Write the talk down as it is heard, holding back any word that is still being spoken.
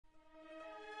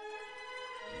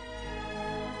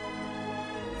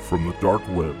From the dark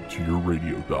web to your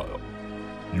radio dial,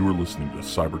 you are listening to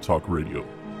Cyber Talk Radio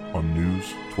on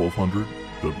News 1200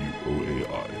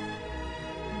 WOAI.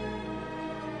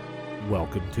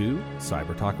 Welcome to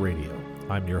Cyber Talk Radio.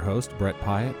 I'm your host, Brett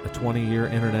Pyatt, a 20-year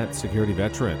internet security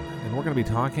veteran, and we're going to be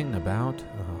talking about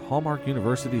Hallmark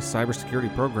University's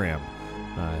cybersecurity program,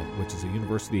 which is a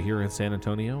university here in San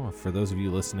Antonio. For those of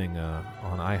you listening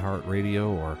on iHeartRadio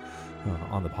or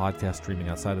on the podcast streaming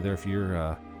outside of there, if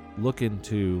you're looking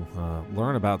to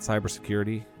learn about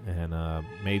cybersecurity and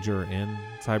major in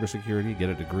cybersecurity, get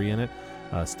a degree in it,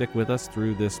 stick with us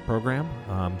through this program.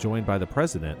 I'm joined by the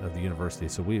president of the university.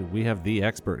 So we have the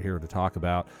expert here to talk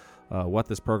about what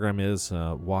this program is,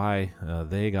 why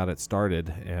they got it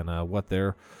started, and what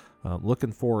they're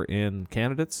looking for in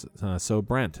candidates. So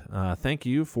Brent, thank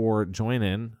you for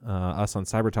joining us on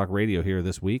Cyber Talk Radio here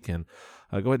this week, and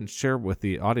go ahead and share with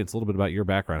the audience a little bit about your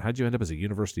background. How'd you end up as a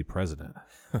university president?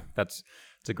 That's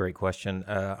a great question.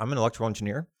 I'm an electrical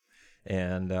engineer,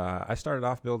 and I started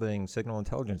off building signal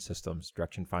intelligence systems,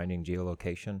 direction finding,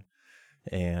 geolocation,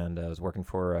 and I was working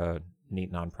for a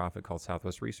neat nonprofit called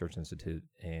Southwest Research Institute,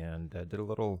 and did a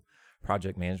little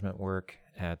project management work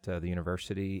at the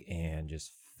university, and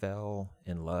just fell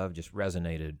in love, just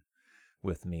resonated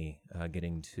with me,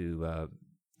 getting to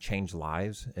change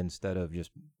lives instead of just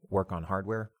work on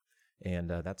hardware. And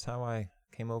that's how I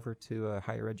came over to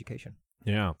higher education.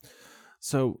 Yeah.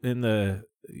 So in the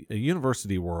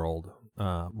university world,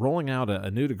 rolling out a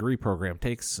new degree program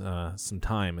takes some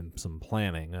time and some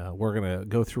planning. We're going to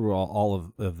go through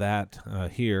all of that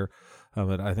here.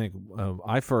 But I think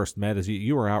I first met as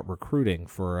you were out recruiting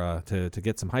for to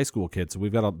get some high school kids. So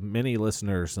we've got many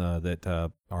listeners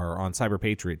that are on Cyber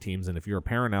Patriot teams. And if you're a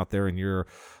parent out there and your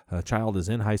child is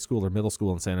in high school or middle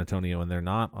school in San Antonio and they're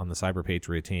not on the Cyber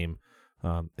Patriot team,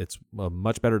 it's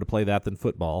much better to play that than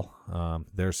football.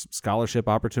 There's scholarship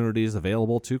opportunities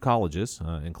available to colleges,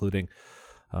 including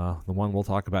the one we'll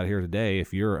talk about here today.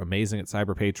 If you're amazing at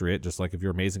Cyber Patriot, just like if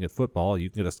you're amazing at football, you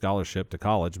can get a scholarship to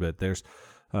college. But there's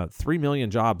 3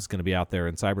 million jobs going to be out there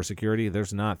in cybersecurity.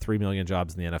 There's not 3 million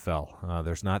jobs in the NFL.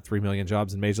 There's not 3 million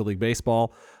jobs in Major League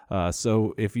Baseball.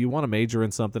 So if you want to major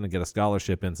in something and get a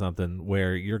scholarship in something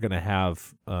where you're going to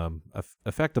have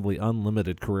effectively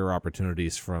unlimited career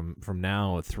opportunities from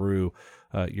now through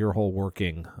your whole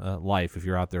working life, if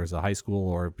you're out there as a high school,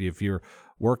 or if you're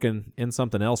working in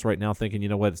something else right now thinking, you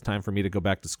know what, it's time for me to go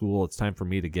back to school, it's time for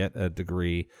me to get a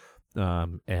degree,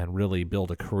 and really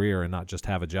build a career and not just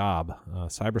have a job,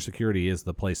 cybersecurity is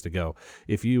the place to go.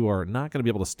 If you are not going to be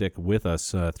able to stick with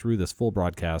us through this full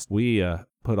broadcast, we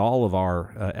put all of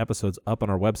our episodes up on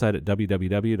our website at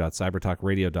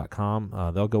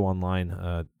www.cybertalkradio.com. They'll go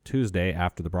online Tuesday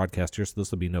after the broadcast here, so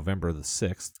this will be November the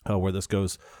 6th, where this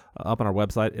goes up on our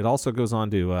website. It also goes on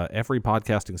to every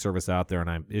podcasting service out there, and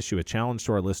I issue a challenge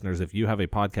to our listeners. If you have a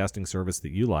podcasting service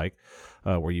that you like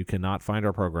where you cannot find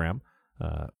our program,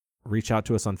 reach out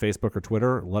to us on Facebook or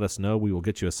Twitter. Let us know. We will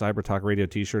get you a Cyber Talk Radio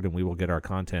t-shirt, and we will get our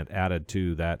content added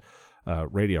to that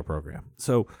radio program.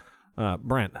 So,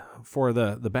 Brent, for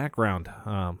the background,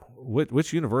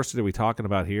 which university are we talking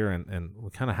about here, and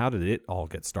kind of how did it all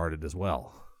get started as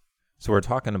well? So we're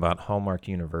talking about Hallmark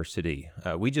University.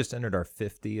 We just entered our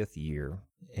 50th year,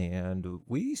 and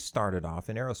we started off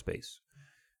in aerospace,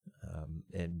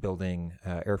 in building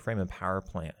airframe and power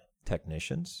plant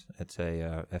technicians. It's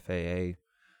a FAA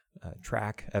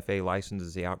track. FAA license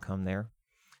is the outcome there.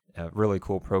 Really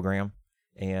cool program.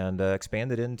 And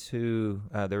expanded into,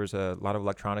 there was a lot of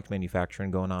electronics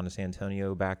manufacturing going on in San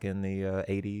Antonio back in the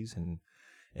 80s and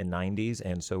 90s.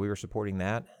 And so we were supporting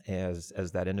that. As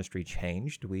that industry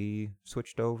changed, we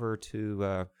switched over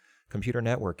to computer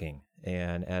networking.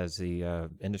 And as the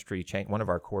industry changed, one of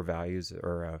our core values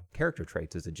or character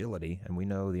traits is agility. And we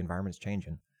know the environment's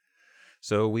changing.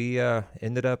 So we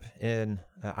ended up in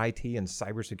IT and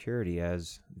cybersecurity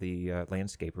as the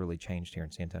landscape really changed here in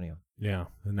San Antonio. Yeah,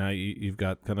 and now you've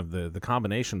got kind of the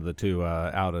combination of the two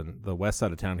out in the west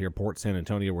side of town here, Port San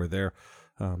Antonio, where they're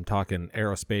talking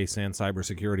aerospace and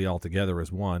cybersecurity all together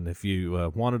as one. If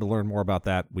you wanted to learn more about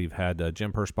that, we've had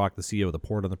Jim Perschbach, the CEO of the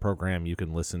Port, on the program. You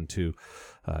can listen to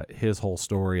his whole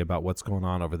story about what's going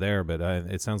on over there. But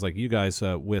it sounds like you guys,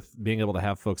 with being able to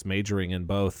have folks majoring in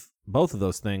both of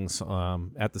those things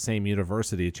at the same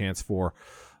university, a chance for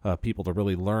people to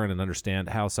really learn and understand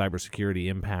how cybersecurity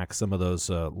impacts some of those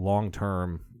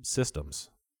long-term systems.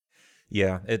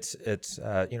 Yeah, it's as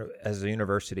a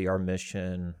university, our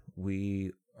mission,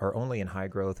 we are only in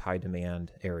high-growth,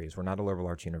 high-demand areas. We're not a liberal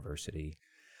arts university.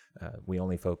 We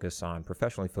only focus on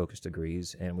professionally focused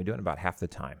degrees, and we do it about half the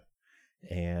time.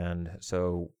 And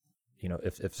so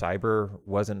if cyber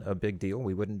wasn't a big deal,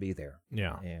 we wouldn't be there.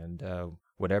 Yeah. And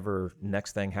whatever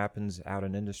next thing happens out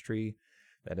in industry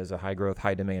that is a high growth,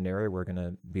 high demand area, we're going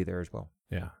to be there as well.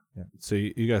 Yeah. Yeah. So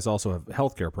you guys also have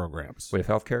healthcare programs. We have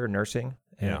healthcare, nursing,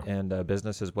 Yeah. and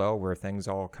business as well, where things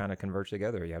all kind of converge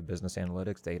together. You have business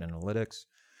analytics, data analytics,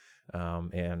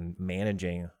 and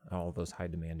managing all of those high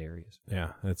demand areas.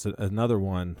 Yeah, it's another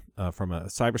one from a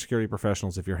cybersecurity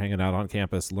professionals. If you're hanging out on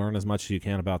campus, learn as much as you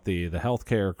can about the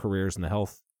healthcare careers and the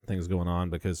health things going on,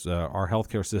 because our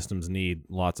healthcare systems need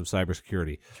lots of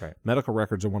cybersecurity. That's right. Medical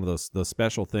records are one of those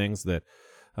special things that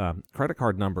credit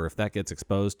card number, if that gets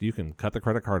exposed, you can cut the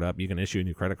credit card up, you can issue a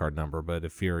new credit card number. But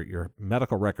if your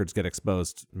medical records get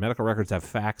exposed, medical records have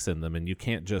facts in them, and you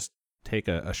can't just take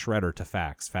a shredder to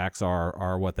facts. Facts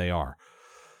are what they are.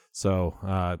 So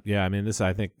I mean, this,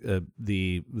 I think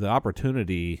the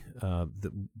opportunity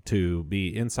to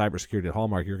be in cybersecurity at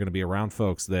Hallmark, you're going to be around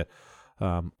folks that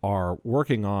are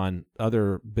working on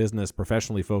other business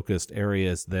professionally focused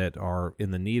areas that are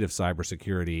in the need of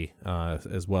cybersecurity,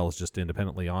 as well as just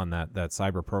independently on that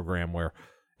cyber program, where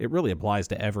it really applies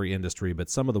to every industry, but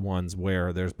some of the ones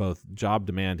where there's both job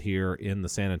demand here in the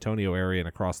San Antonio area and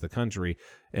across the country,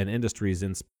 and industries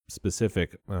in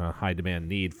specific high demand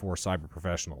need for cyber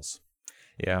professionals.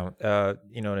 Yeah,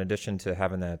 in addition to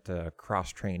having that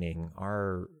cross training,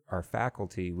 our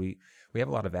faculty, we have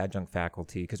a lot of adjunct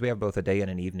faculty because we have both a day and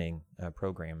an evening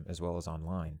program as well as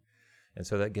online, and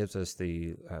so that gives us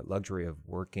the luxury of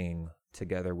working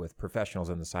together with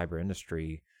professionals in the cyber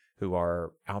industry who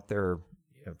are out there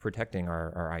protecting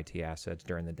our IT assets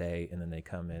during the day, and then they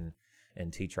come in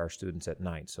and teach our students at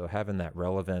night. So having that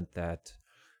relevant, that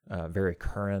very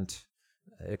current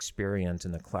experience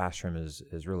in the classroom is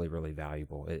really, really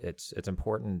valuable. It's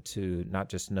important to not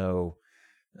just know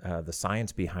the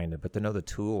science behind it, but to know the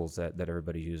tools that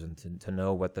everybody's using, to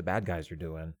know what the bad guys are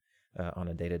doing on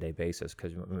a day-to-day basis.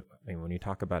 Because when you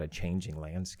talk about a changing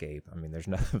landscape, there's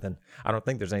nothing. I don't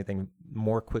think there's anything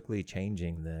more quickly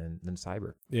changing than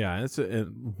cyber. Yeah, it's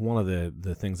one of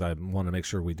the things I want to make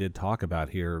sure we did talk about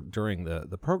here during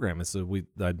the program is that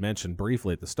I'd mentioned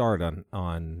briefly at the start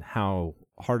on how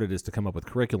hard it is to come up with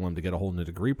curriculum to get a whole new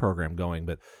degree program going.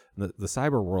 But the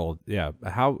cyber world,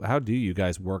 how do you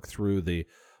guys work through the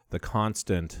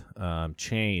constant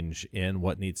change in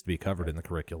what needs to be covered in the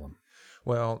curriculum?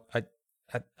 Well,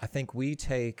 I think we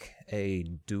take a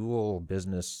dual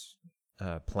business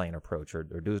plan approach or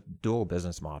dual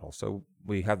business model. So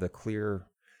we have the clear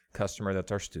customer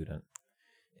that's our student,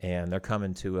 and they're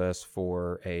coming to us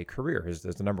for a career is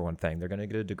the number one thing. They're going to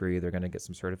get a degree, they're going to get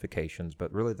some certifications,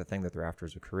 but really the thing that they're after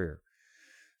is a career.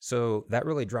 So that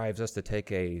really drives us to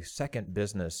take a second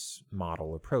business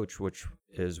model approach, which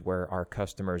is where our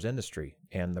customer's industry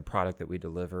and the product that we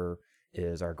deliver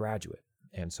is our graduate.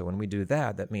 And so when we do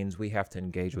that, that means we have to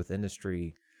engage with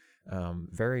industry in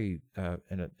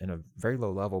a very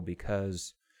low level,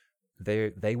 because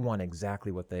they want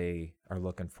exactly what they are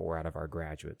looking for out of our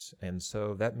graduates. And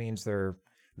so that means they're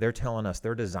telling us,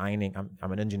 they're designing.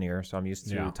 I'm an engineer, so I'm used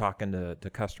to talking to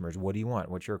customers. What do you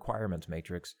want? What's your requirements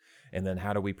matrix? And then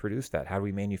how do we produce that? How do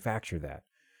we manufacture that?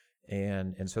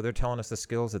 And so they're telling us the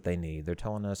skills that they need. They're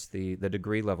telling us the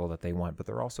degree level that they want, but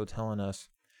they're also telling us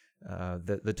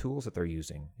the tools that they're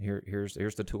using. Here's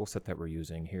the tool set that we're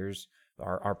using. Here's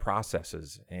our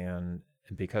processes. And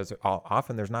because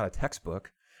often there's not a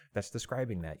textbook that's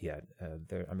describing that yet.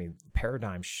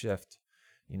 Paradigm shift,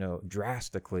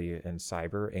 drastically in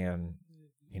cyber, and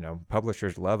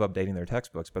publishers love updating their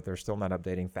textbooks, but they're still not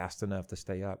updating fast enough to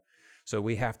stay up. So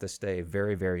we have to stay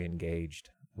very, very engaged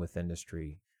with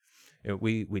industry.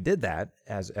 We did that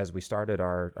as we started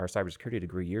our cybersecurity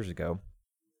degree years ago.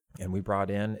 And we brought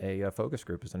in a focus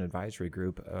group as an advisory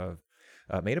group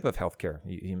made up of healthcare.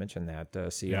 You mentioned that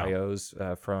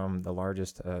CIOs from the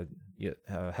largest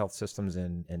health systems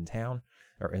in town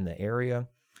or in the area.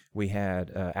 We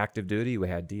had active duty. We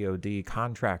had DoD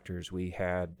contractors. We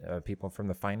had people from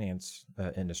the finance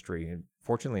industry. And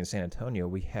fortunately, in San Antonio,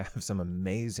 we have some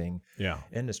amazing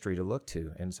industry to look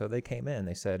to. And so they came in.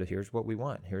 They said, "Here's what we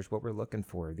want. Here's what we're looking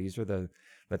for. These are the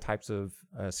types of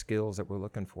skills that we're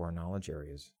looking for in knowledge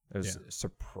areas." It was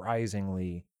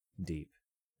surprisingly deep.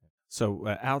 So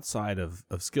outside of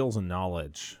skills and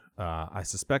knowledge, I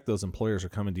suspect those employers are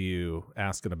coming to you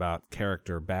asking about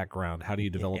character, background. How do you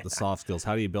develop the soft skills?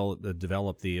 How do you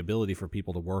develop the ability for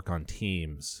people to work on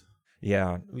teams?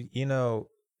 Yeah,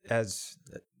 as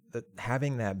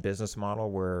having that business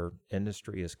model where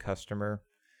industry is customer,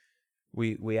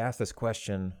 we ask this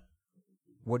question: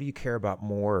 what do you care about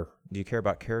more? Do you care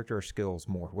about character or skills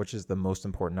more? Which is the most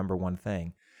important, number one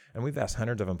thing? And we've asked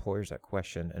hundreds of employers that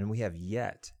question, and we have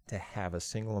yet to have a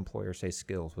single employer say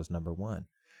skills was number one.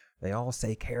 They all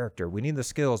say character. We need the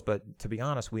skills, but to be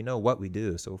honest, we know what we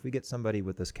do. So if we get somebody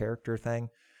with this character thing,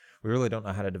 we really don't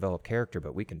know how to develop character,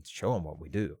 but we can show them what we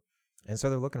do. And so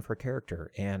they're looking for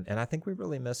character. And I think we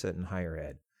really miss it in higher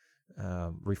ed,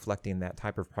 reflecting that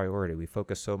type of priority. We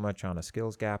focus so much on a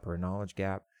skills gap or a knowledge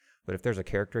gap, but if there's a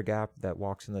character gap that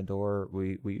walks in the door,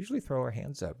 we usually throw our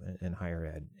hands up in higher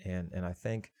ed. And I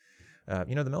think,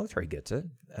 the military gets it.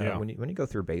 When you go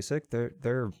through basic,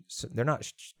 they're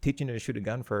not teaching you to shoot a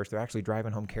gun first. They're actually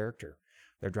driving home character.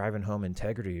 They're driving home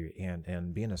integrity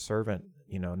and being a servant.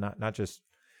 Not just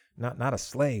not a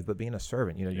slave, but being a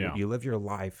servant. You live your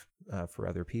life for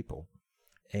other people,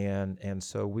 and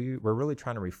so we're really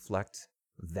trying to reflect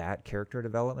that character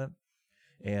development,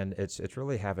 and it's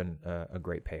really having a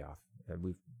great payoff.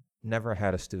 We've never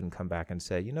had a student come back and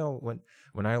say,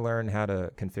 when I learned how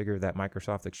to configure that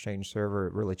Microsoft Exchange server,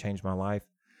 it really changed my life.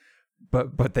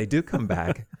 But they do come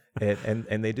back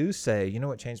and they do say,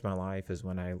 what changed my life is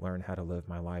when I learned how to live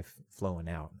my life flowing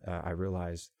out. I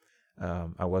realized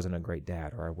I wasn't a great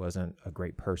dad, or I wasn't a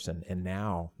great person, and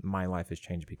now my life has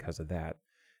changed because of that.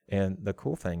 And the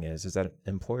cool thing is that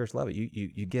employers love it.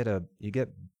 You get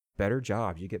better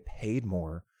jobs, you get paid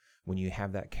more when you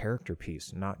have that character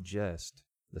piece, not just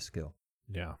the skill.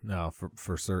 Yeah, no,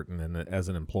 for certain. And as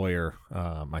an employer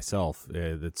myself,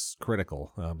 it's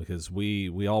critical because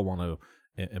we all want to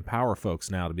empower folks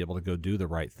now to be able to go do the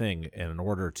right thing. And in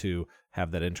order to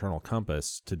have that internal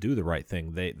compass to do the right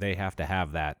thing, they have to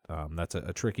have that. That's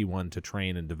a tricky one to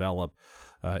train and develop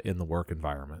in the work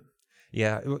environment.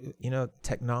 Yeah,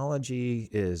 technology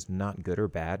is not good or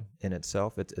bad in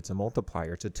itself. It's a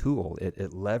multiplier. It's a tool. It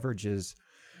leverages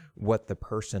what the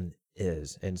person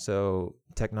is. And so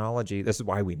technology, this is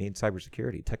why we need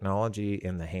cybersecurity. Technology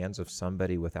in the hands of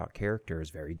somebody without character is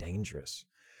very dangerous,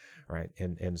 right?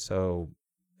 And so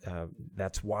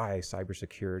that's why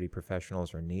cybersecurity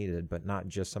professionals are needed, but not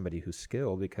just somebody who's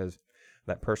skilled, because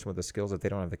that person with the skills, if they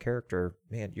don't have the character,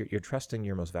 man, you're trusting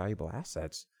your most valuable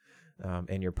assets,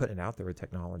 and you're putting it out there with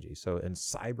technology. So in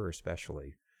cyber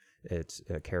especially, its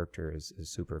character is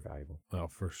super valuable. Oh,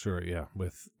 for sure, yeah.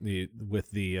 With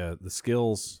the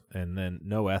skills and then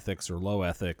no ethics or low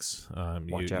ethics,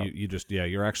 Watch out.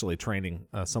 You're actually training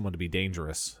someone to be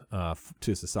dangerous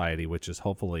to society, which is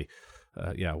hopefully,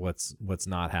 what's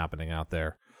not happening out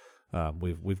there.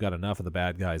 We've got enough of the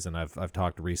bad guys, and I've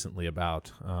talked recently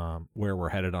about where we're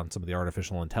headed on some of the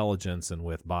artificial intelligence and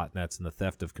with botnets and the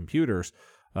theft of computers.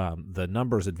 The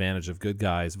numbers advantage of good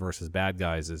guys versus bad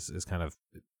guys is kind of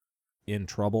in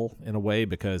trouble in a way,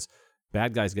 because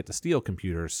bad guys get to steal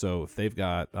computers. So if they've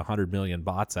got 100 million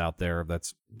bots out there,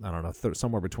 that's, I don't know,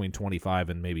 somewhere between 25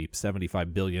 and maybe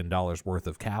 $75 billion worth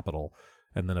of capital,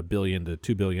 and then $1 billion to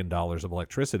 $2 billion of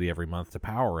electricity every month to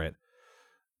power it.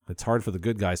 It's hard for the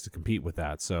good guys to compete with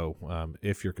that. So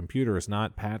if your computer is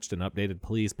not patched and updated,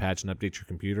 please patch and update your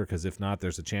computer, because if not,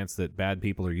 there's a chance that bad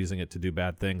people are using it to do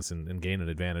bad things and gain an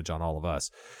advantage on all of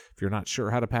us. If you're not sure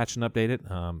how to patch and update it,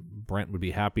 Brent would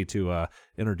be happy to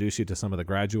introduce you to some of the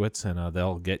graduates, and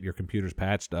they'll get your computers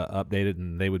patched, updated,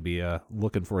 and they would be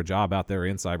looking for a job out there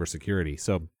in cybersecurity.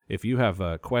 So if you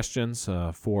have questions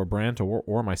for Brent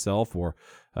or myself, or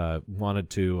wanted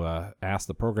to ask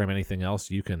the program anything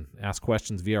else, you can ask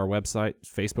questions via our website,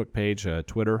 Facebook page,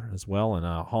 Twitter as well, and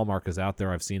Hallmark is out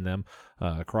there. I've seen them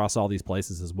across all these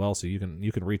places as well, so you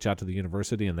can reach out to the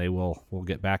university, and they will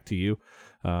get back to you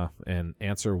and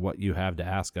answer what you have to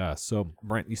ask us. So,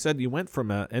 Brent, you said you went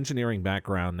from an engineering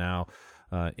background now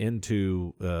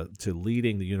into to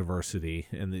leading the university,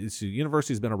 and the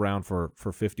university's been around for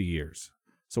 50 years.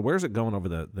 So where's it going over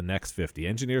the next 50?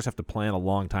 Engineers have to plan a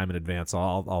long time in advance.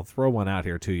 I'll throw one out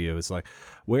here to you. It's like,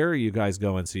 where are you guys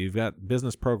going? So you've got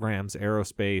business programs,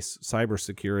 aerospace,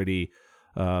 cybersecurity,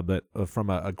 but from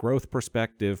a growth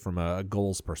perspective, from a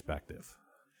goals perspective.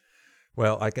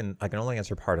 Well, I can only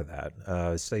answer part of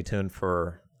that. Stay tuned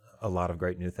for a lot of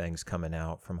great new things coming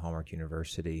out from Hallmark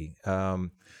University.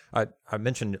 I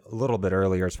mentioned a little bit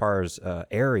earlier as far as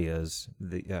areas,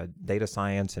 the data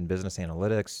science and business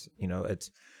analytics.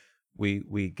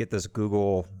 We get this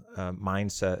Google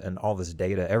mindset and all this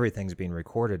data. Everything's being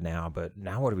recorded now, but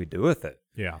now what do we do with it?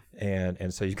 Yeah,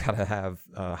 and so you got to have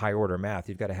high order math.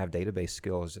 You've got to have database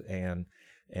skills, and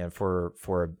for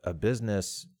a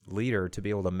business leader to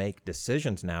be able to make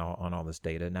decisions now on all this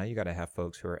data, now you got to have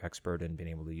folks who are expert in being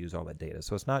able to use all that data.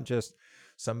 So it's not just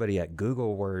somebody at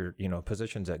Google where,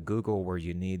 positions at Google where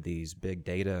you need these big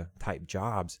data type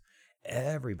jobs.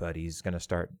 Everybody's going to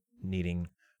start needing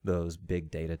those big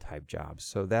data type jobs.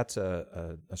 So that's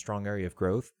a strong area of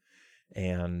growth.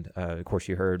 And of course,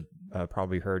 you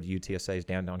probably heard UTSA's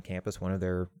down on campus. One of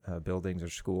their buildings or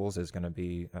schools is going to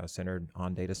be centered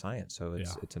on data science. So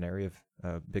it's an area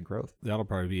of big growth. That'll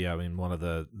probably be, one of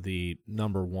the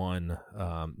number one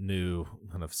new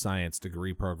kind of science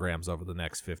degree programs over the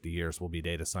next 50 years will be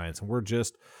data science. And we're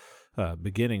just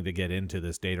beginning to get into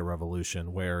this data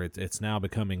revolution where it's now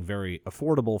becoming very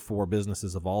affordable for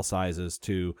businesses of all sizes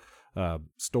to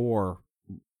store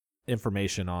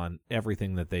information on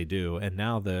everything that they do. And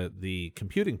now the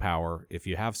computing power, if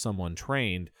you have someone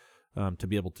trained to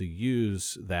be able to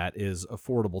use that, is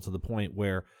affordable to the point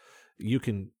where you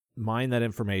can mine that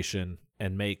information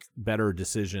and make better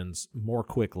decisions more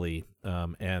quickly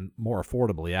and more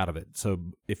affordably out of it. So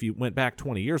if you went back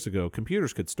 20 years ago,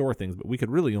 computers could store things, but we could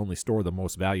really only store the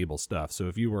most valuable stuff. So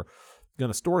if you were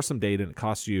going to store some data and it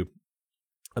costs you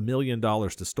 $1 million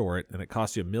to store it and it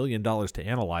costs you $1 million to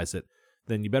analyze it,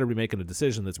 then you better be making a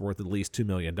decision that's worth at least $2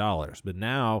 million. But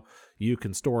now you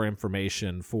can store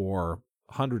information for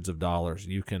hundreds of dollars.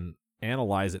 You can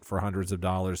analyze it for hundreds of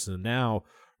dollars. And now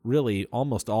really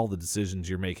almost all the decisions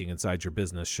you're making inside your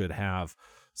business should have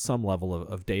some level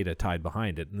of data tied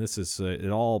behind it. And this is,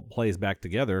 it all plays back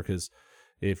together, because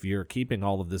if you're keeping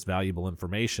all of this valuable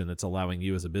information that's allowing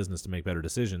you as a business to make better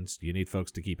decisions, you need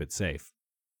folks to keep it safe.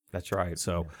 That's right.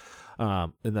 So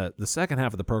in the second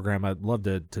half of the program, I'd love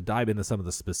to dive into some of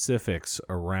the specifics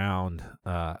around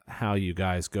how you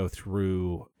guys go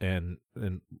through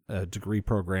a degree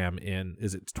program in,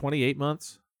 is it 28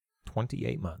 months?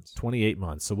 28 months. 28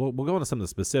 months. So we'll go into some of the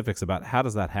specifics about how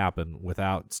does that happen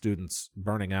without students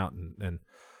burning out. And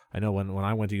I know when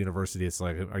I went to university, it's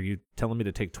like, are you telling me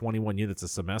to take 21 units a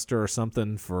semester or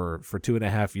something for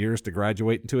 2.5 years to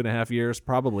graduate in 2.5 years?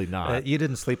 Probably not. You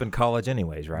didn't sleep in college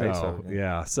anyways, right? No, So,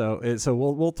 yeah. So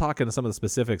we'll talk into some of the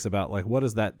specifics about, like, what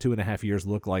does that 2.5 years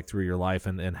look like through your life,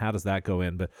 and how does that go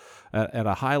in? But at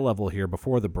a high level here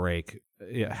before the break,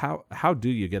 how do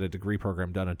you get a degree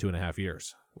program done in 2.5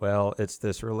 years? Well, it's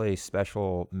this really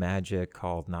special magic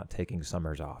called not taking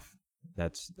summers off.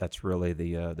 That's really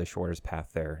the shortest path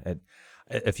there.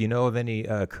 If you know of any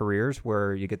careers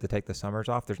where you get to take the summers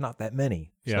off, there's not that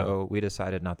many. Yeah. So we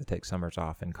decided not to take summers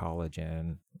off in college,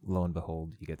 and lo and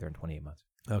behold, you get there in 28 months.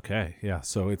 Okay, yeah.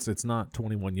 So it's not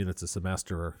 21 units a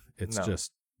semester. It's No.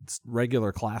 just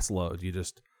regular class load. You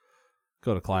just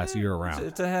go to class year round.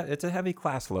 It's a heavy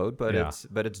class load, but Yeah.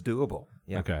 it's doable.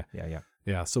 Yeah. Okay. Yeah.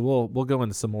 Yeah, so we'll go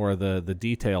into some more of the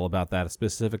detail about that,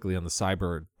 specifically on the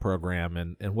cyber program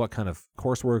and what kind of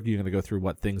coursework you're going to go through,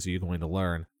 what things are you going to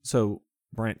learn. So,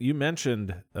 Brent, you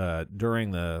mentioned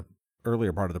during the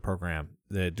earlier part of the program,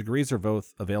 the degrees are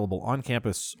both available on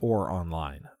campus or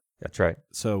online. That's right.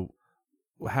 So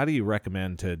how do you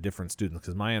recommend to different students?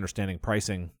 Because my understanding,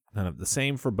 pricing kind of the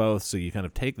same for both, so you kind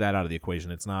of take that out of the equation.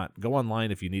 It's not go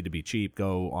online if you need to be cheap,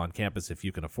 go on campus if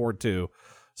you can afford to.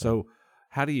 So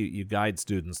how do you guide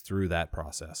students through that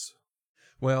process?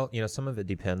 Well, some of it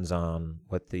depends on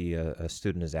what the a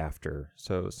student is after.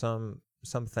 So some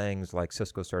things like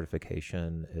Cisco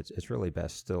certification, it's really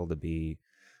best still to be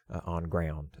on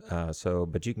ground.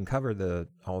 But you can cover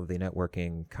all of the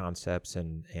networking concepts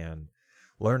and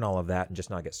learn all of that and just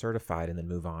not get certified, and then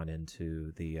move on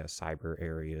into the cyber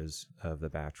areas of the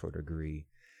bachelor degree.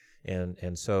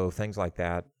 And so things like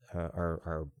that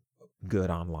are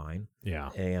good online. Yeah.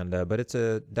 And but it's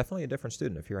definitely a different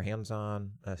student. If you're a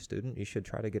hands-on student, you should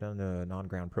try to get on a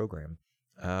non-ground program.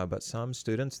 But some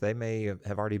students, they may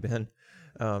have already been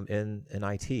in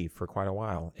IT for quite a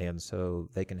while, and so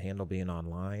they can handle being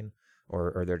online,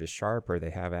 or they're just sharp, or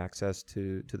they have access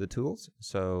to the tools.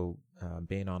 So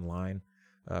being online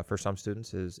for some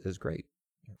students is great.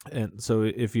 And so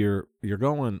if you're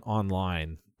going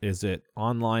online, is it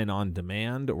online on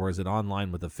demand, or is it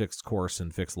online with a fixed course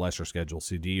and fixed lecture schedule?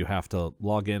 So do you have to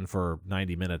log in for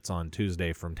 90 minutes on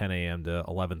Tuesday from 10 a.m. to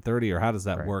 11:30, or how does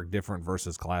that Right. work different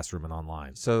versus classroom and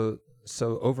online? So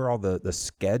overall, the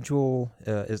schedule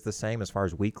is the same as far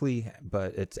as weekly,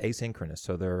 but it's asynchronous.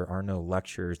 So there are no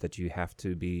lectures that you have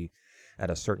to be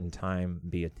at a certain time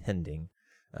be attending.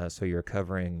 So you're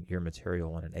covering your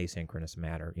material in an asynchronous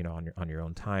manner, on your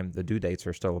own time. The due dates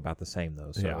are still about the same,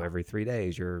 though. So every 3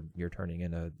 days, you're turning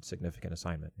in a significant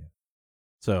assignment.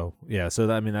 Yeah. So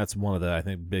that's one of the, I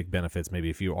think, big benefits. Maybe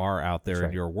if you are out there That's and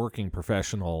right. you're a working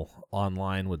professional,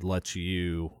 online would let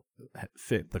you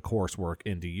fit the coursework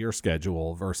into your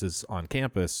schedule, versus on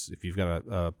campus, if you've got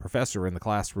a professor in the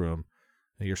classroom,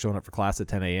 you're showing up for class at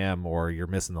 10 a.m. or you're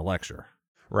missing the lecture.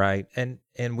 Right.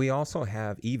 And we also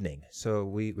have evening. So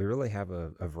we really have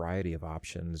a variety of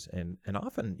options. And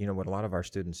often, what a lot of our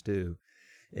students do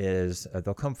is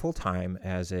they'll come full time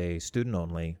as a student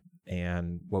only,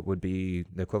 and what would be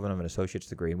the equivalent of an associate's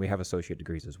degree. And we have associate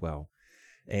degrees as well.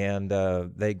 And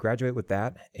they graduate with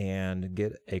that and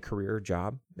get a career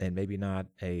job, and maybe not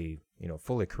a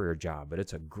fully career job, but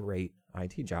it's a great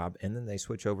IT job. And then they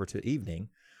switch over to evening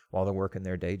while they're working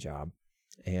their day job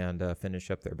and finish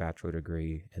up their bachelor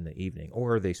degree in the evening,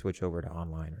 or they switch over to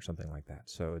online or something like that.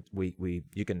 So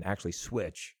you can actually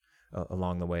switch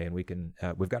along the way, and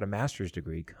we've got a master's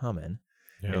degree coming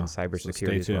in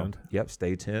cybersecurity. Stay tuned. Yep,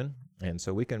 stay tuned. And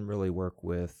so we can really work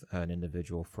with an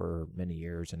individual for many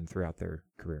years and throughout their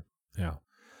career. Yeah.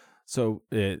 So,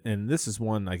 and this is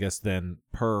one, I guess, then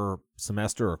per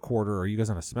semester or quarter. Are you guys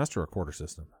on a semester or quarter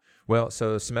system? Well,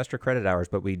 so semester credit hours,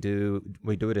 but we do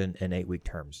it in 8-week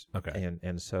terms. Okay.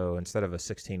 And so instead of a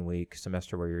 16-week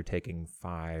semester where you're taking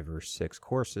 5 or 6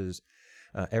 courses,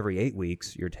 every 8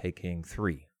 weeks you're taking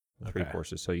three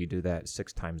courses. So you do that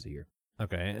 6 times a year.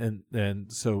 Okay.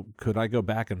 And so could I go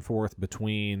back and forth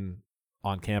between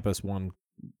on campus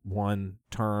one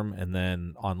term and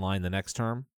then online the next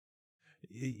term?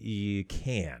 You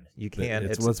can.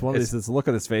 It's one of these. This look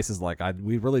at his face is like,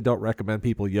 we really don't recommend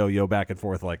people yo back and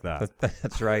forth like that.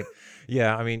 That's right.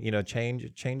 Yeah, I mean,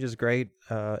 change is great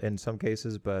in some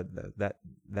cases, but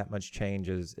that much change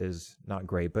is not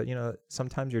great. But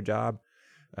sometimes your job,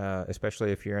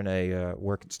 especially if you're in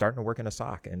starting to work in a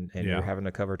SOC and you're having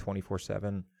to cover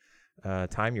 24/7.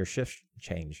 Time your shifts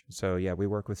change. So yeah, we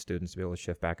work with students to be able to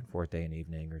shift back and forth day and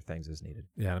evening or things as needed.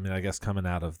 Yeah, I mean, I guess coming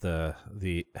out of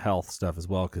the health stuff as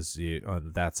well, because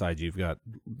on that side you've got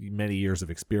many years of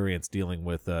experience dealing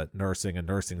with nursing and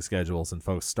nursing schedules, and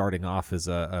folks starting off as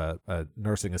a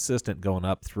nursing assistant going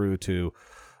up through to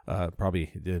probably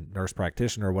the nurse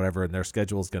practitioner or whatever, and their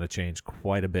schedule is going to change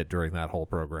quite a bit during that whole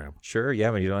program. Sure, yeah.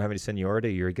 When you don't have any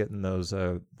seniority, you're getting those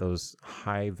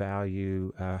high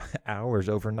value hours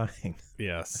overnight.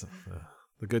 Yes.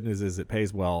 The good news is it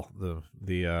pays well.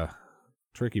 The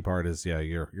tricky part is,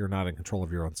 you're not in control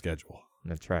of your own schedule.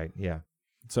 That's right. Yeah.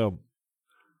 So,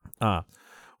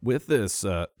 with this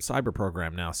cyber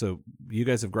program now, so you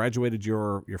guys have graduated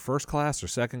your first class or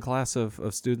second class of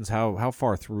students. How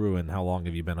far through and how long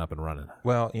have you been up and running?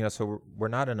 Well, so we're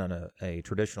not in a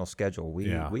traditional schedule.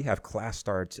 We have class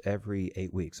starts every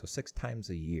 8 weeks, so 6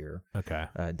 times a year. Okay.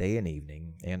 Day and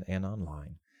evening and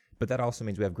online. But that also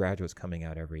means we have graduates coming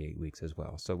out every 8 weeks as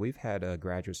well. So we've had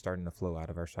graduates starting to flow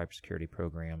out of our cybersecurity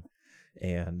program,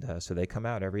 and so they come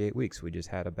out every 8 weeks. We just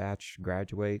had a batch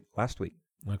graduate last week.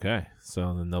 Okay,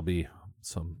 so then there'll be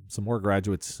some more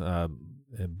graduates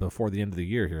before the end of the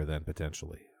year here, then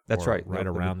potentially. That's right. Right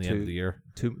around the end of the year.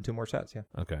 Two more sets, yeah.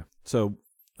 Okay, so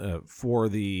for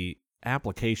the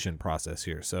application process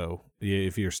here, so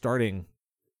if you're starting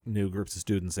new groups of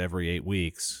students every 8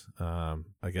 weeks,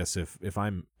 I guess if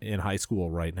I'm in high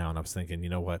school right now and I was thinking, you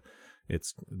know what,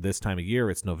 it's this time of year,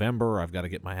 it's November, I've got to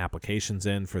get my applications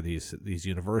in for these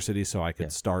universities so I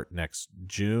could start next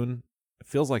June. It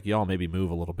feels like y'all maybe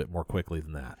move a little bit more quickly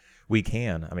than that. We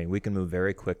can. I mean, we can move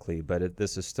very quickly, but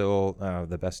this is still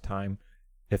the best time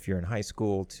if you're in high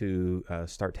school to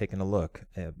start taking a look,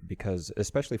 because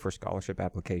especially for scholarship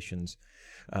applications,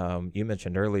 you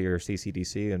mentioned earlier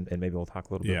CCDC, and maybe we'll talk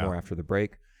a little bit more after the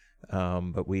break.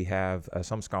 But we have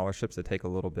some scholarships that take a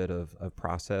little bit of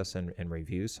process and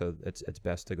review, so it's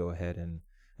best to go ahead and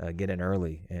get in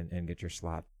early and get your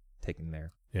slot taken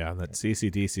there. Yeah, that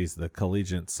CCDC is the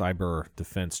Collegiate Cyber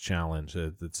Defense Challenge.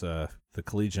 It's the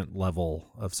collegiate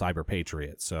level of Cyber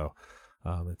Patriot. So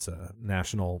it's a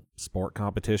national sport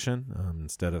competition.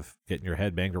 Instead of getting your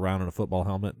head banged around in a football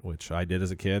helmet, which I did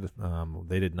as a kid,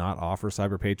 they did not offer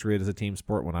Cyber Patriot as a team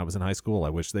sport when I was in high school. I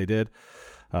wish they did.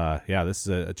 This is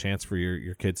a chance for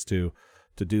your kids to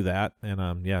do that,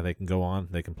 and they can go on.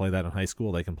 They can play that in high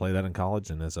school. They can play that in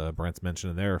college. And as Brent's mentioned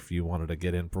in there, if you wanted to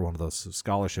get in for one of those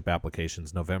scholarship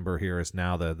applications, November here is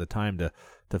now the time to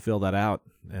fill that out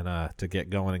and to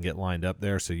get going and get lined up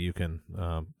there so you can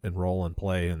enroll and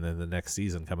play in the next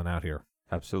season coming out here.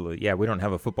 Absolutely. Yeah, we don't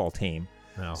have a football team.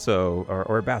 No. So,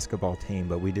 or a basketball team,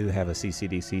 but we do have a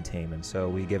CCDC team, and so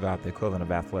we give out the equivalent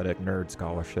of athletic nerd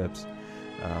scholarships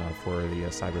for the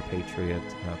Cyber Patriot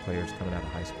players coming out of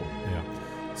high school. Yeah.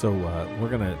 So we're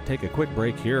going to take a quick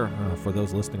break here for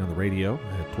those listening on the radio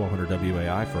at 1200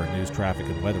 WAI for a news, traffic,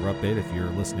 and weather update. If you're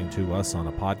listening to us on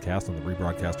a podcast, on the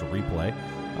rebroadcast or replay,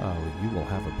 you will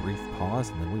have a brief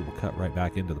pause, and then we will cut right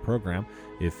back into the program.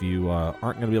 If you aren't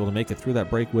going to be able to make it through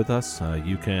that break with us,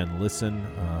 you can listen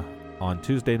on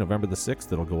Tuesday, November the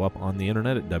 6th. It'll go up on the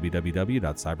internet at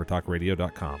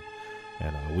www.cybertalkradio.com.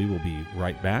 And we will be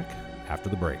right back after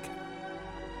the break.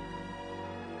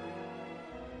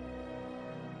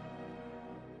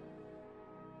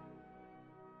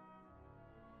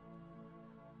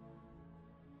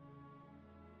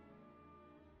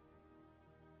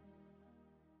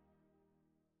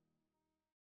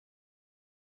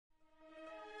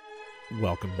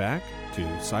 Welcome back to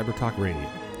Cyber Talk Radio.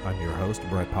 I'm your host,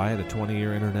 Brett Pyatt, a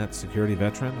 20-year internet security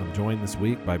veteran. I'm joined this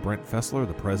week by Brent Fessler,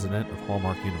 the president of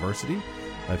Hallmark University.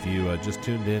 If you just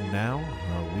tuned in now,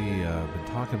 we've been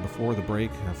talking before the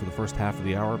break for the first half of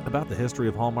the hour about the history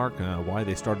of Hallmark, why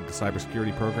they started the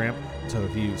cybersecurity program. So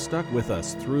if you stuck with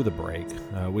us through the break,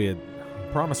 we had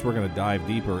promised we're going to dive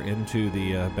deeper into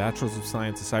the Bachelor's of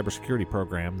Science in Cybersecurity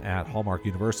program at Hallmark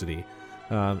University.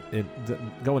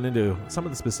 Going into some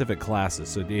of the specific classes.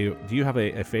 So do you have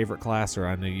a favorite class? Or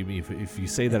I know if you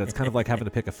say that, it's kind of like having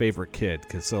to pick a favorite kid.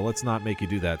 So let's not make you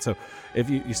do that. So if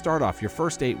you start off your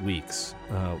first 8 weeks,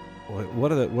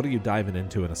 what are you diving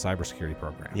into in a cybersecurity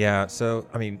program? Yeah, so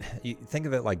I mean, you think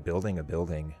of it like building a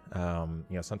building.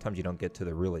 Sometimes you don't get to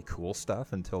the really cool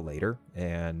stuff until later,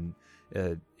 and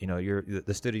the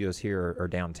studios here are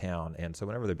downtown, and so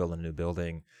whenever they're building a new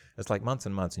building, it's like months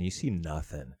and months, and you see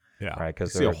nothing. Yeah, right.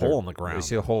 Because you see a hole in the ground. You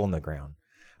see a hole in the ground.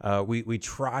 We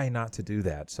try not to do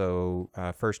that. So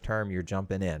first term, you're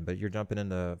jumping in, but you're jumping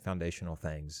into foundational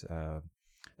things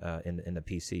in the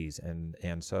PCs,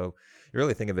 and so you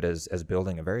really think of it as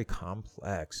building a very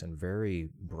complex and very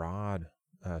broad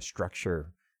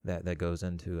structure that goes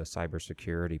into a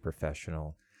cybersecurity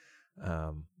professional.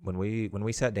 When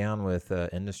we sat down with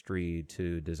industry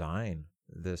to design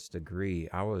this degree,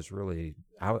 I was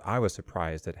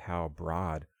surprised at how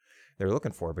broad they're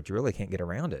looking for, but you really can't get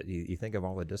around it. You think of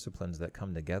all the disciplines that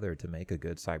come together to make a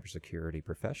good cybersecurity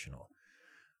professional.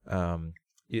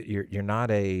 You're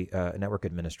not a network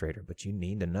administrator, but you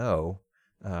need to know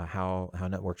how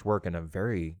networks work in a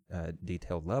very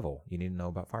detailed level. You need to know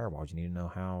about firewalls. You need to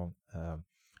know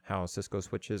how Cisco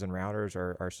switches and routers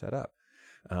are set up.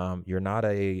 You're not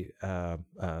a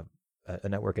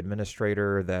network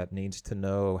administrator that needs to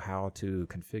know how to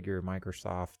configure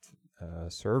Microsoft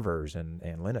servers and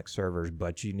Linux servers,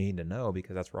 but you need to know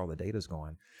because that's where all the data is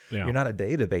going. Yeah. You're not a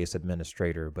database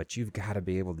administrator, but you've got to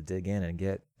be able to dig in and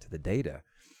get to the data.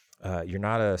 You're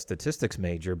not a statistics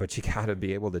major, but you got to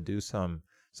be able to do some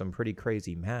pretty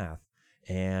crazy math.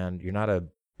 And you're not a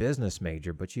business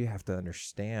major, but you have to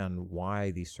understand why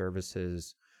these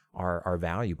services are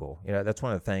valuable. That's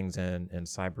one of the things in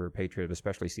Cyber Patriot,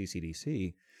 especially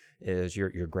CCDC, is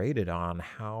you're graded on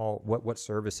what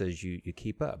services you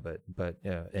keep up, but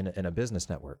in a business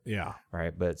network. Yeah.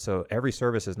 Right. But so every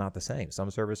service is not the same. Some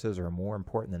services are more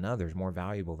important than others, more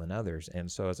valuable than others. And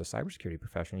so as a cybersecurity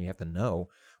professional, you have to know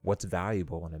what's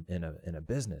valuable in a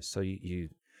business. So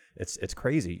it's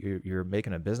crazy. You're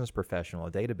making a business professional,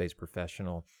 a database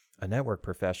professional, a network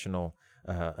professional,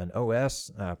 an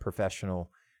OS professional.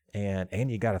 And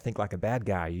you got to think like a bad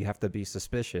guy. You have to be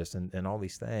suspicious and all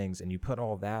these things. And you put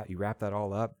all that, you wrap that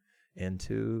all up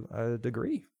into a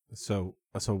degree. So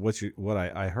what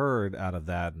I heard out of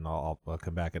that, and I'll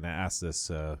come back and ask this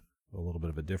a little bit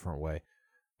of a different way.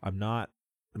 I'm not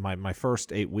my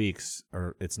first 8 weeks,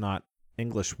 or it's not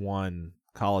English 1,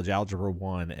 college algebra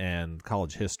 1, and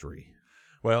college history.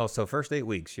 Well, so first 8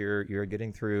 weeks, you're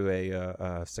getting through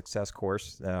a success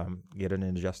course, getting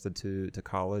adjusted to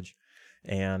college.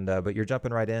 And but you're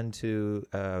jumping right into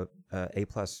A+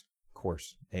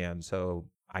 course, and so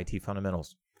IT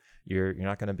fundamentals. You're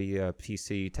not going to be a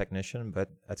PC technician,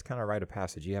 but that's kind of rite of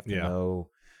passage. You have to know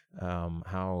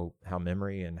how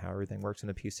memory and how everything works in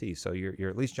a PC. So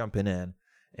you're at least jumping in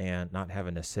and not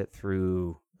having to sit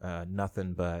through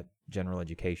nothing but general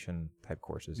education type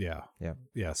courses.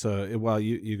 Yeah. So while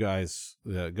you guys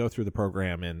go through the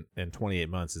program in 28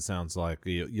 months, it sounds like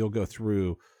you'll go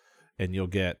through. And you'll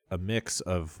get a mix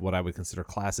of what I would consider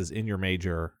classes in your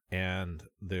major and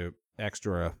the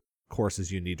extra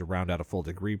courses you need to round out a full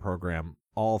degree program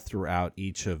all throughout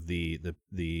each of the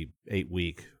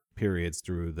 8-week periods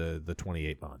through the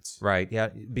 28 months. Right. Yeah.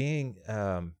 Being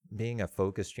a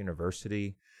focused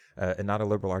university and not a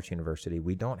liberal arts university,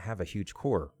 we don't have a huge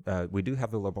core. We do have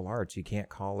the liberal arts. You can't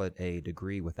call it a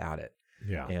degree without it.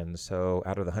 Yeah. And so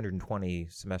out of the 120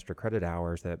 semester credit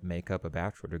hours that make up a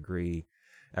bachelor degree,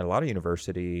 at a lot of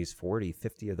universities, 40,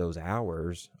 50 of those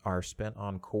hours are spent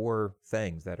on core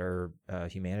things that are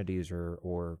humanities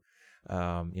or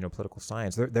political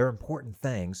science. They're important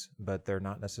things, but they're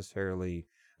not necessarily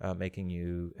making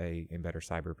you a better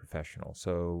cyber professional.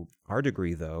 So our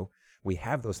degree, though, we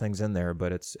have those things in there,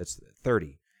 but it's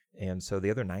 30. And so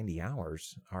the other 90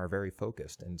 hours are very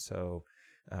focused. And so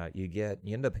you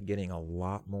end up getting a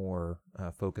lot more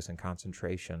focus and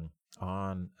concentration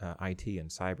on IT and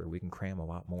cyber. We can cram a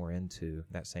lot more into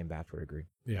that same bachelor degree.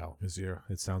 Yeah,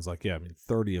 it sounds like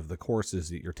 30 of the courses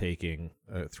that you're taking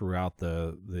throughout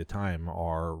the time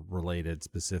are related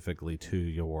specifically to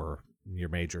your your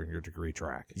major and your degree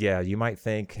track. Yeah, you might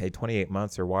think, hey, 28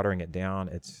 months are watering it down.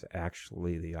 It's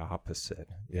actually the opposite.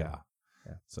 Yeah.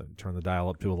 So turn the dial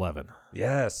up to 11.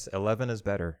 Yes, 11 is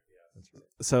better.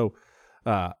 So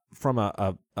from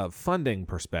a funding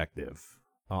perspective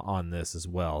on this as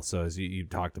well. So as you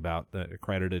talked about the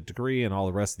accredited degree and all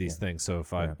the rest of these things. So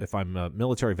if I'm a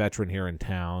military veteran here in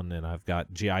town and I've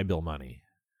got GI Bill money,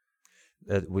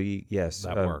 that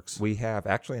works. We have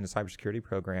actually in the cybersecurity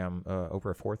program, over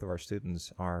a fourth of our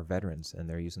students are veterans, and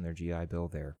they're using their GI Bill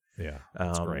there. Yeah,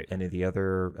 that's great. Any of the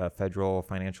other federal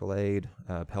financial aid,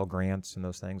 Pell Grants, and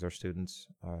those things, our students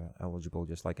are eligible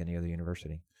just like any other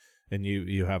university. And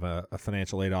you have a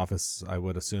financial aid office, I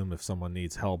would assume, if someone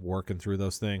needs help working through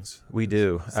those things. We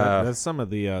do. So that's some of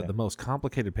the most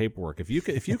complicated paperwork. If you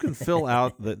can fill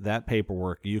out that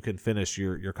paperwork, you can finish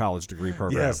your college degree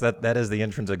program. Yes, that is the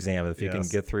entrance exam. If you can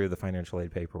get through the financial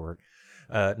aid paperwork.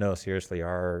 No, seriously,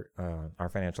 our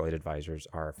financial aid advisors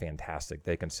are fantastic.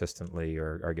 They consistently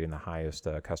are getting the highest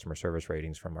customer service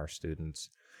ratings from our students.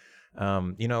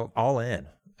 All in,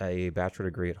 a bachelor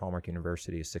degree at Hallmark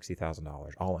University is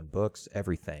 $60,000. All in, books,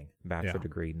 everything. Bachelor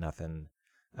degree, nothing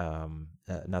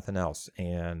else.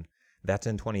 And that's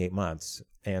in 28 months.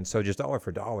 And so just dollar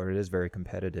for dollar, it is very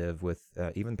competitive with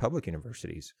even public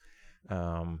universities.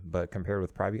 But compared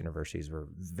with private universities, we're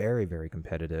very, very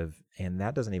competitive. And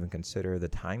that doesn't even consider the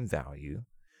time value.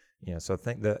 So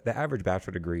think the average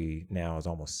bachelor degree now is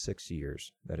almost 6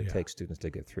 years that it takes students to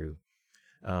get through.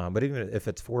 But even if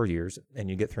it's 4 years and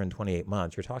you get through in 28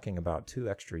 months, you're talking about 2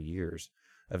 extra years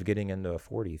of getting into a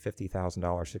 $40,000, $50,000,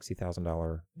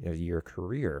 $60,000 a year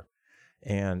career.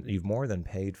 And you've more than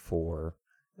paid for,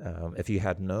 if you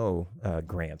had no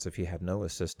grants, if you had no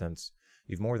assistance,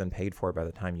 you've more than paid for it by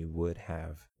the time you would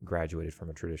have graduated from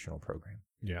a traditional program.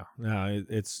 Yeah, no,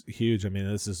 it's huge. I mean,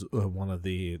 this is one of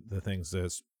the things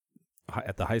that's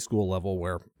at the high school level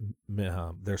where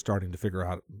they're starting to figure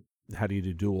out, how do you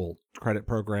do dual credit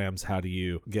programs? How do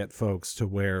you get folks to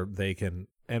where they can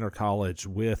enter college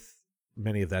with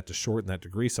many of that to shorten that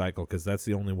degree cycle? Because that's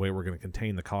the only way we're going to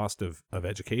contain the cost of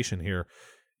education here,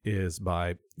 is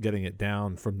by getting it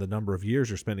down from the number of years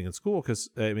you're spending in school. Because,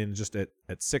 I mean, just at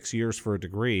 6 years for a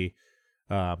degree,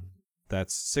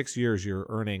 that's 6 years you're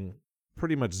earning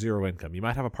pretty much zero income. You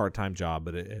might have a part-time job,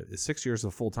 but 6 years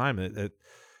of full-time,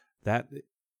 that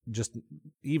just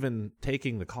even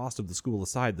taking the cost of the school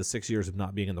aside, the 6 years of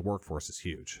not being in the workforce is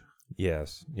huge.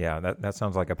 Yes. Yeah. That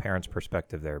sounds like a parent's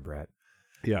perspective there, Brett.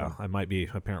 Yeah. I might be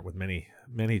a parent with many,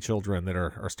 many children that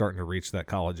are starting to reach that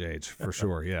college age for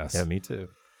sure. Yes. Yeah, me too.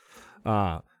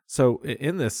 So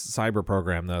in this cyber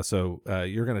program though,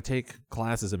 you're going to take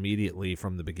classes immediately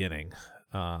from the beginning.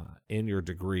 In your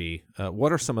degree,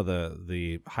 what are some of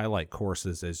the highlight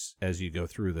courses as you go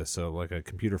through this? So like a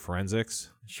computer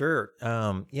forensics? Sure.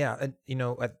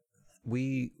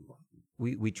 We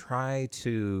try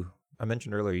to, I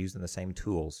mentioned earlier, using the same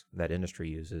tools that industry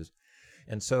uses.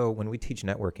 And so when we teach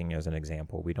networking as an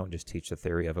example, we don't just teach the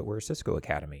theory of it. We're a Cisco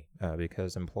Academy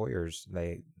because employers,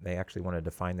 they actually want to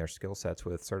define their skill sets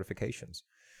with certifications.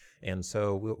 And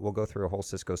so we'll go through a whole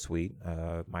Cisco suite,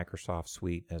 Microsoft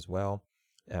suite as well.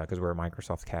 Because we're a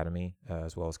Microsoft Academy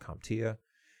as well as CompTIA.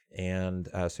 And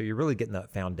so you're really getting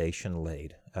that foundation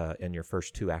laid in your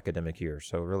first 2 academic years.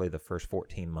 So really the first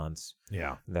 14 months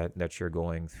that you're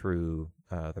going through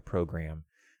the program.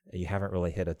 You haven't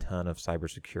really hit a ton of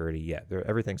cybersecurity yet.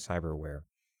 Everything's cyber aware.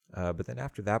 But then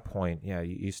after that point,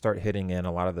 you start hitting in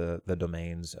a lot of the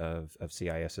domains of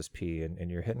CISSP,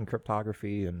 and you're hitting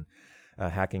cryptography and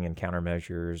hacking and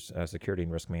countermeasures, security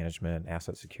and risk management,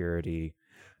 asset security,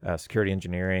 security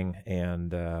engineering,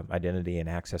 and identity and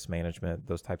access management,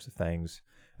 those types of things,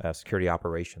 security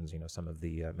operations, some of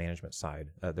the management side.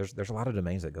 There's a lot of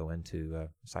domains that go into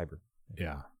cyber.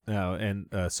 Yeah.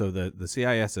 So the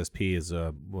CISSP is,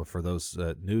 for those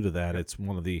new to that, it's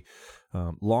one of the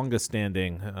longest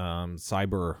standing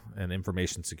cyber and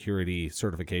information security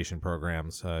certification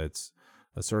programs. It's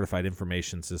a certified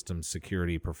information systems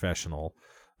security professional.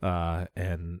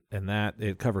 And that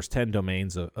it covers 10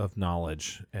 domains of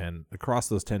knowledge, and across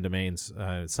those 10 domains,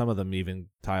 some of them even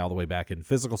tie all the way back in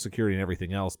physical security and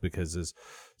everything else, because as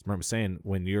Mark was saying,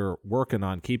 when you're working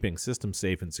on keeping systems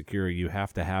safe and secure, you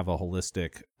have to have a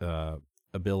holistic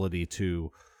ability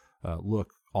to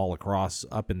look all across,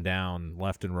 up and down,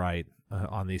 left and right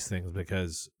on these things,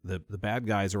 because the bad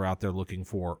guys are out there looking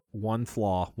for one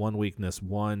flaw, one weakness,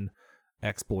 one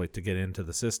exploit to get into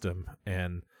the system,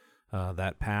 and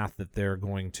that path that they're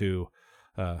going to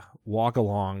walk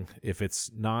along, if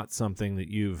it's not something that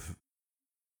you've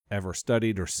ever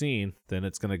studied or seen, then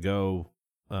it's going to go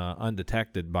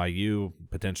undetected by you,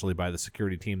 potentially by the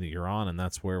security team that you're on, and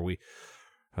that's where we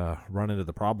run into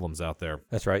the problems out there.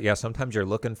 That's right. Yeah, sometimes you're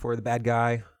looking for the bad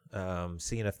guy,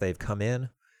 seeing if they've come in.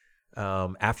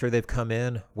 After they've come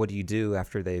in, what do you do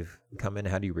after they've come in?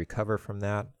 How do you recover from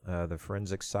that? The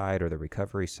forensic side or the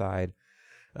recovery side?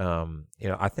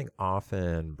 I think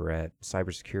often, Brett,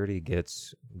 cybersecurity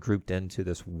gets grouped into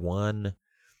this one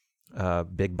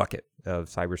big bucket of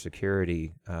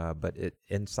cybersecurity, but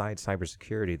inside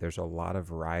cybersecurity, there's a lot of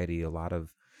variety, a lot of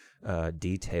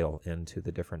detail into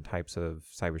the different types of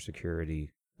cybersecurity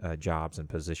jobs and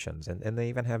positions, and they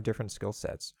even have different skill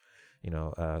sets.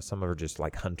 Some are just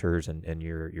like hunters, and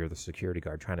you're the security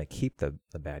guard trying to keep the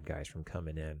bad guys from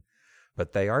coming in,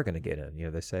 but they are going to get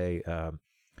in. They say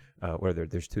where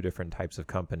there's two different types of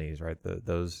companies, right?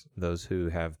 Those who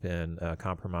have been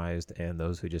compromised and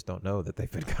those who just don't know that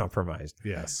they've been compromised.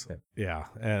 Yes, yeah,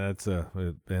 and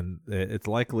it's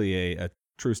likely a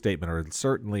true statement, or it's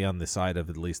certainly on the side of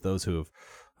at least those who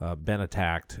have been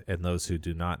attacked and those who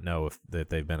do not know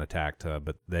that they've been attacked,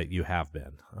 but that you have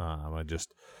been. I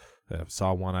just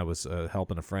saw one I was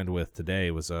helping a friend with today.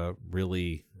 It was a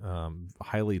really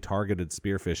highly targeted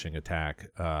spear phishing attack.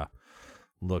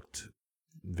 Looked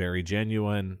very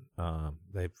genuine.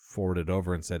 They forwarded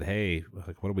over and said, "Hey,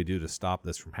 what do we do to stop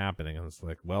this from happening?" And it's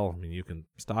like, well, I mean, you can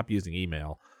stop using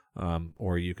email,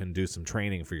 or you can do some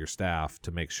training for your staff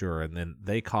to make sure. And then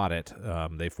they caught it.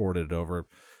 They forwarded it over,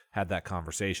 had that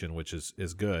conversation, which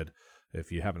is good. If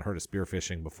you haven't heard of spear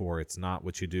phishing before, it's not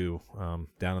what you do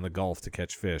down in the Gulf to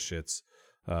catch fish. It's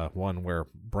one where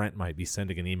Brent might be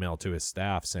sending an email to his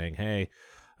staff saying, "Hey,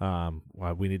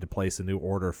 we need to place a new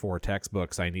order for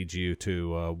textbooks. I need you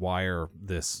to wire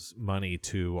this money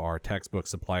to our textbook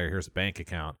supplier. Here's a bank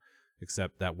account."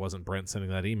 Except that wasn't Brent sending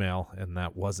that email, and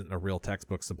that wasn't a real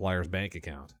textbook supplier's bank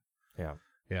account. Yeah.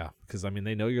 Yeah, because, I mean,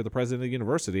 they know you're the president of the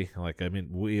university. Like, I mean,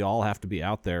 we all have to be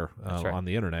out there right. on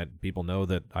the internet. People know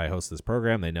that I host this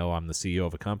program. They know I'm the CEO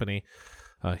of a company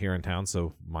here in town,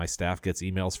 so my staff gets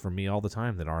emails from me all the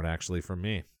time that aren't actually from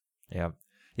me. Yeah.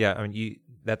 Yeah, I mean,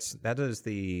 that is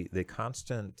the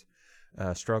constant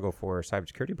struggle for a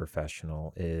cybersecurity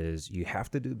professional is you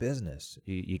have to do business.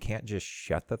 You can't just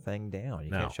shut the thing down.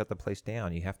 You can't shut the place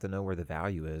down. You have to know where the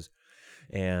value is.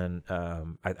 And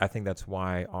I think that's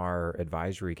why our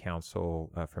advisory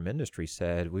council from industry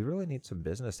said we really need some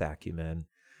business acumen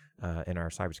in our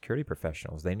cybersecurity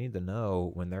professionals. They need to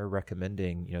know when they're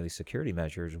recommending these security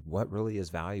measures, what really is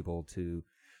valuable to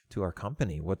our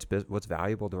company, what's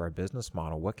valuable to our business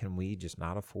model, what can we just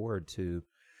not afford to,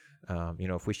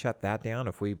 if we shut that down,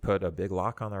 if we put a big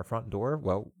lock on our front door,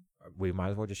 well, we might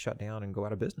as well just shut down and go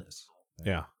out of business.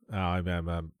 Yeah.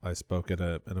 I spoke at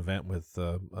an event with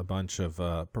a bunch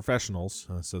of professionals,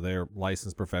 so they're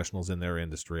licensed professionals in their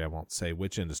industry. I won't say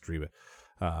which industry,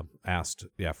 but asked,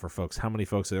 for folks, how many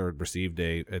folks there had received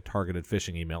a targeted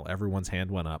phishing email. Everyone's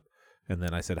hand went up. And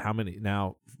then I said, how many?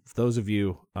 Now, for those of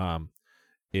you,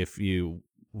 if you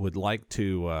would like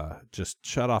to just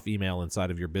shut off email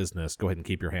inside of your business, go ahead and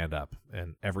keep your hand up.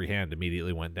 And every hand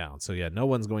immediately went down. So, no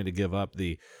one's going to give up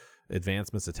the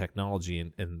advancements of technology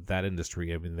in that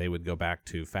industry. I mean, they would go back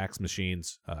to fax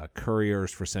machines,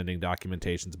 couriers for sending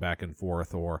documentations back and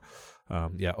forth, or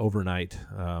overnight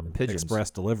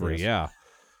express delivery. Yes.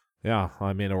 Yeah.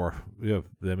 I mean,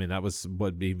 that was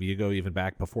you go even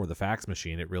back before the fax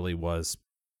machine. It really was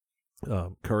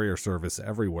courier service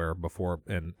everywhere before,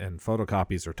 and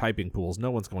photocopies or typing pools.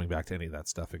 No one's going back to any of that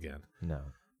stuff again. No,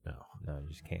 you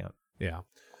just can't. Yeah.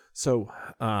 So,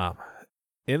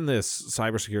 in this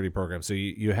cybersecurity program, so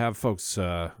you have folks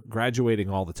graduating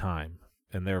all the time,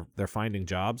 and they're finding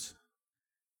jobs.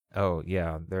 Oh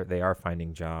yeah, they are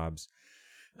finding jobs.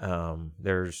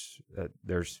 There's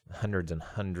hundreds and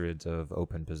hundreds of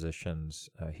open positions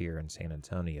here in San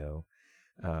Antonio,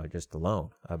 just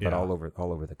alone, but all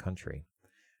over the country.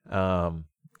 But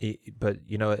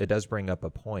it does bring up a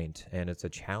point, and it's a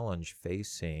challenge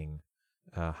facing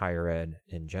higher ed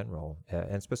in general,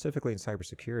 and specifically in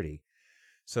cybersecurity.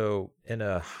 So in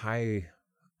a high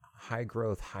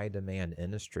growth, high demand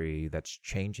industry that's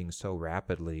changing so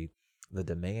rapidly, the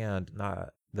demand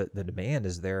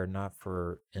is there not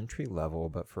for entry level,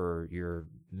 but for your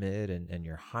mid and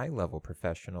your high level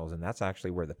professionals, and that's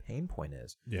actually where the pain point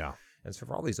is. Yeah. And so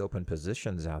for all these open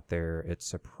positions out there, it's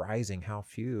surprising how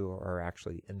few are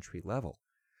actually entry level.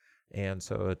 And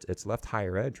so it's left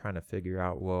higher ed trying to figure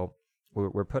out, well,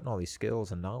 we're putting all these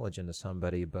skills and knowledge into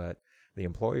somebody, but the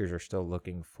employers are still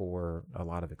looking for a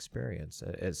lot of experience.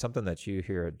 It's something that you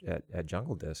here at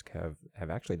Jungle Disc have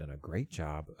actually done a great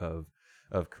job of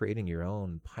creating your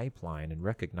own pipeline and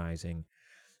recognizing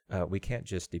we can't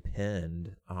just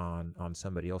depend on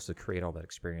somebody else to create all that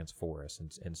experience for us.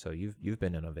 And so you've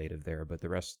been innovative there, but the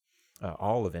rest,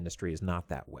 all of industry is not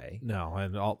that way. No,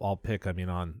 and I'll pick. I mean,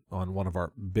 on one of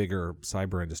our bigger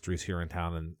cyber industries here in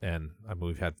town, and I mean,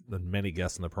 we've had many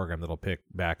guests in the program that'll pick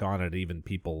back on it. Even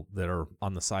people that are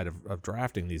on the side of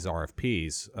drafting these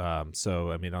RFPs.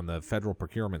 So, I mean, on the federal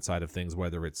procurement side of things,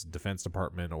 whether it's Defense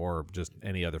Department or just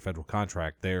any other federal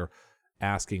contract, they're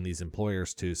asking these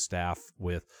employers to staff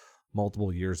with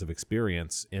multiple years of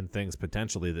experience in things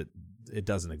potentially that it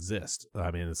doesn't exist.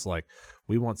 I mean, it's like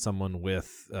we want someone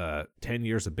with 10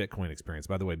 years of Bitcoin experience.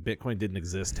 By the way, Bitcoin didn't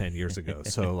exist 10 years ago.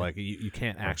 So like you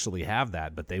can't actually have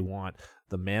that, but they want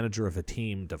the manager of a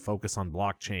team to focus on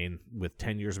blockchain with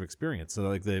 10 years of experience. So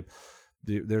like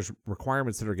there's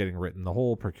requirements that are getting written. The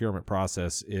whole procurement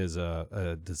process is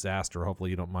a disaster.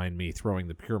 Hopefully you don't mind me throwing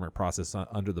the procurement process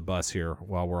under the bus here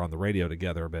while we're on the radio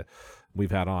together, but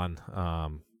we've had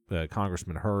on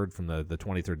Congressman Hurd from the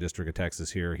 23rd District of Texas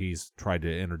here. He's tried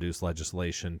to introduce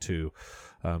legislation to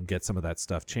get some of that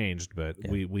stuff changed, but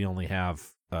we only have,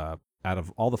 out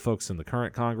of all the folks in the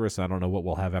current Congress, I don't know what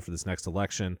we'll have after this next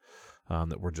election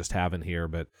that we're just having here,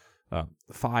 but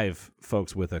 5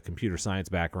 folks with a computer science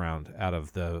background out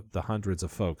of the hundreds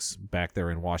of folks back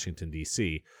there in Washington,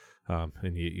 D.C.,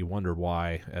 and you wonder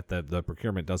why the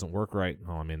procurement doesn't work right.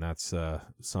 Oh, I mean, that's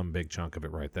some big chunk of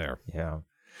it right there. Yeah.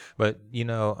 But,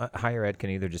 higher ed can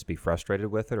either just be frustrated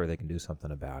with it or they can do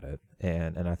something about it.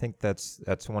 And I think that's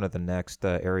one of the next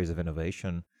areas of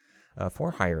innovation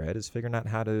for higher ed is figuring out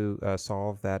how to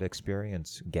solve that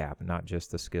experience gap, not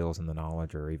just the skills and the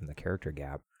knowledge or even the character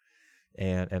gap.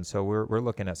 And so we're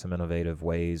looking at some innovative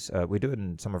ways. We do it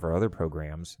in some of our other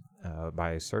programs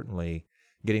by certainly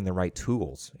getting the right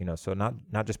tools, so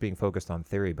not just being focused on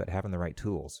theory, but having the right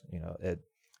tools,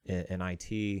 in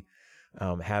IT.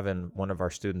 Having one of our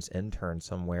students intern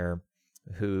somewhere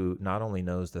who not only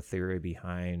knows the theory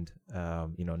behind,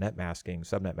 net masking,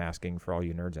 subnet masking for all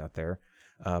you nerds out there,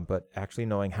 but actually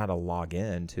knowing how to log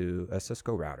in to a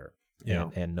Cisco router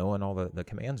and knowing all the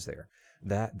commands there.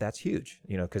 That's huge,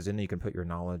 because then you can put your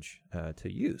knowledge to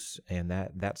use, and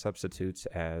that substitutes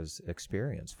as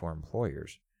experience for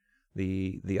employers.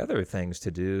 The other things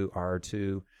to do are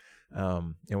to,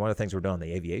 and one of the things we're doing on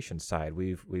the aviation side,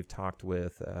 we've talked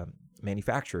with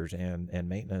manufacturers and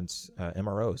maintenance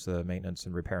MROs, the maintenance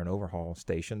and repair and overhaul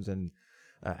stations, and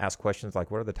ask questions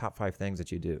like, what are the top 5 things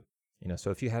that you do?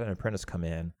 So if you had an apprentice come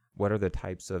in, what are the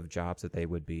types of jobs that they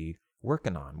would be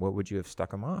working on? What would you have stuck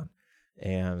them on?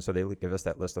 And so they give us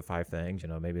that list of 5 things.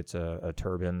 Maybe it's a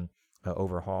turbine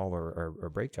overhaul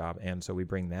or brake job, and so we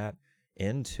bring that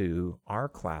into our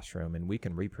classroom, and we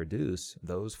can reproduce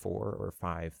those 4 or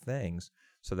 5 things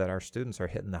so that our students are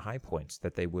hitting the high points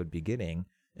that they would be getting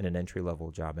in an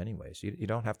entry-level job anyways. You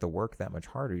don't have to work that much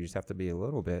harder. You just have to be a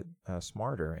little bit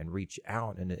smarter and reach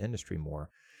out in the industry more.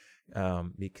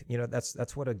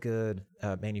 That's what a good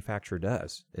manufacturer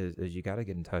does, is you got to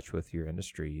get in touch with your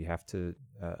industry. You have to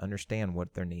understand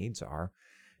what their needs are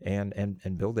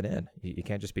and build it in. You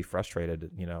can't just be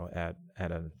frustrated, at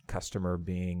a customer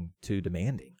being too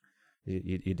demanding.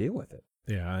 You deal with it.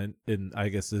 Yeah, and I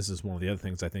guess this is one of the other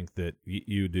things I think that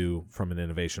you do from an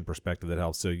innovation perspective that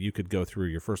helps. So you could go through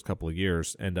your first couple of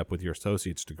years, end up with your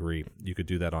associate's degree. You could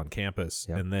do that on campus,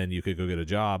 and then you could go get a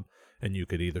job, and you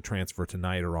could either transfer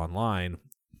tonight or online.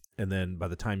 And then by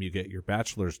the time you get your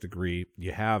bachelor's degree,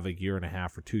 you have 1.5 years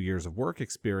or 2 years of work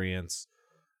experience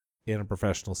in a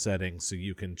professional setting, so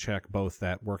you can check both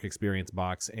that work experience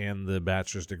box and the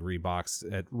bachelor's degree box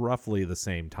at roughly the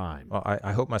same time. Well,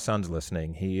 I hope my son's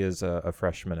listening. He is a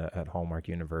freshman at Hallmark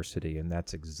University, and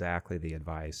that's exactly the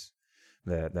advice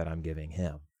that I'm giving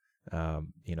him.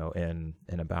 In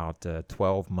about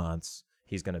 12 months,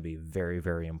 he's going to be very,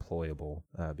 very employable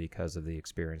because of the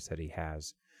experience that he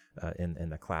has in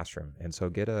the classroom. And so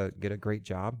get a great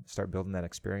job, start building that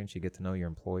experience. You get to know your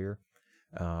employer.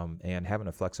 And having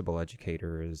a flexible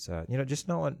educator is, just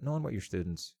knowing what your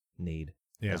students need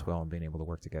as well, and being able to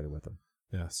work together with them.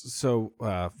 Yes. So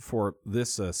for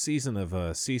this season of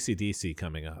CCDC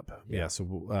coming up,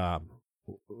 so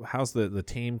how's the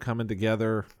team coming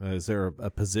together? Is there a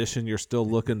position you're still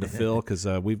looking to fill? Because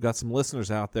we've got some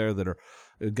listeners out there that are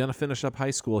going to finish up high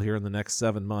school here in the next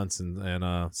 7 months,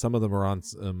 and some of them are on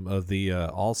of the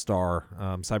all-star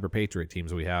Cyber Patriot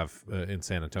teams we have in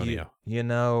San Antonio.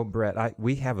 Brett,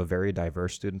 we have a very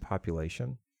diverse student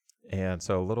population, and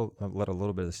so let a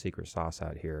little bit of the secret sauce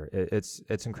out here.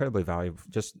 It's incredibly valuable.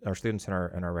 Just our students in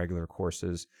our regular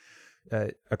courses.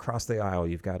 Across the aisle,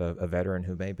 you've got a veteran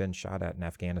who may have been shot at in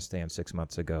Afghanistan 6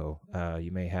 months ago.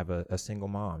 You may have a single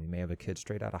mom. You may have a kid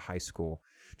straight out of high school.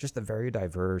 Just a very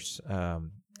diverse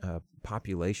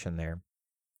population there.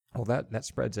 Well, that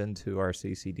spreads into our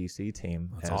CCDC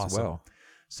team That's as awesome. well.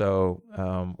 So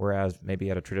whereas maybe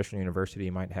at a traditional university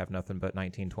you might have nothing but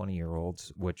 19,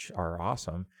 20-year-olds, which are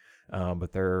awesome,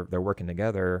 but they're working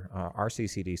together. Our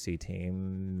CCDC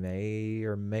team may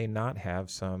or may not have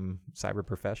some cyber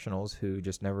professionals who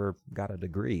just never got a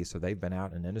degree. So they've been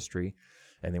out in industry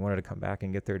and they wanted to come back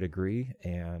and get their degree.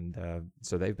 And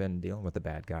so they've been dealing with the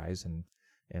bad guys.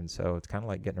 And so it's kind of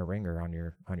like getting a ringer on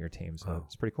your team. So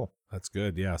it's pretty cool. That's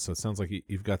good. Yeah. So it sounds like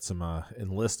you've got some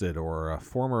enlisted or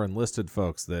former enlisted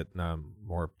folks that,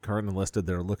 or current enlisted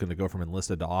that are looking to go from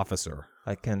enlisted to officer.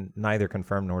 I can neither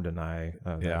confirm nor deny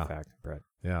that fact, Brett.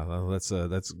 Yeah, well,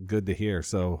 that's good to hear.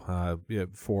 So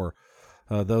for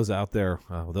those out there,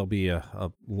 there'll be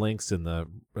links in the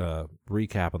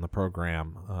recap on the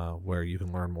program where you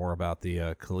can learn more about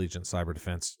the Collegiate Cyber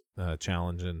Defense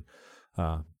Challenge and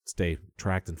stay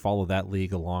tracked and follow that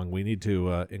league along. We need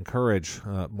to encourage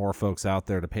more folks out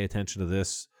there to pay attention to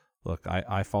this. Look,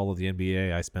 I follow the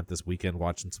NBA. I spent this weekend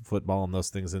watching some football and those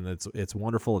things, and it's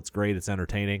wonderful. It's great. It's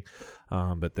entertaining.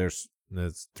 But there's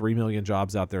 3 million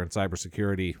jobs out there in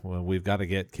cybersecurity. Well, we've got to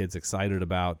get kids excited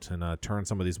about and turn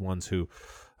some of these ones who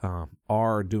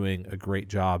are doing a great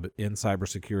job in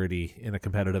cybersecurity in a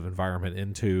competitive environment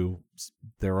into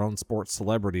their own sports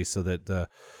celebrities so that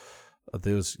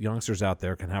those youngsters out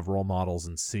there can have role models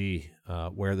and see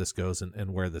where this goes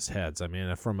and where this heads. I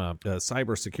mean, from a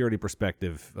cybersecurity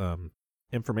perspective,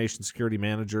 information security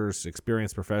managers,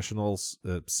 experienced professionals,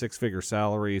 6-figure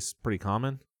salaries, pretty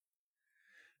common.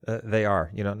 They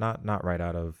are, not right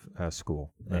out of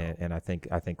school, No. and I think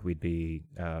we'd be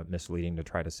misleading to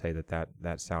try to say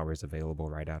that salary is available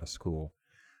right out of school.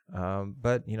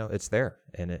 But it's there,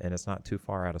 and it's not too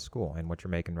far out of school, and what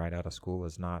you're making right out of school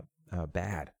is not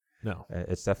bad. No,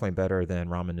 It's definitely better than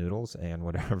ramen noodles and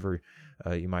whatever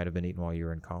you might have been eating while you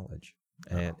were in college.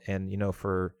 And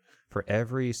for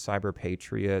every cyber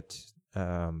patriot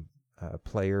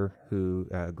player who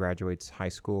graduates high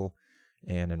school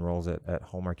and enrolls at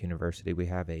Hallmark University, we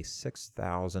have a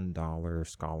 $6,000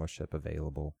 scholarship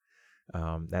available.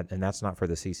 And that's not for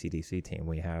the CCDC team.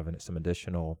 We have some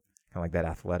additional kind of like that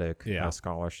athletic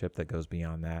scholarship that goes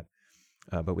beyond that.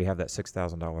 But we have that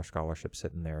 $6,000 scholarship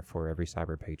sitting there for every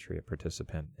Cyber Patriot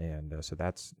participant, and so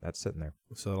that's sitting there.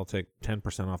 so it'll take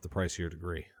 10% off the price of your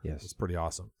degree. Yes, It's pretty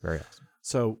awesome. very awesome.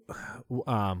 So,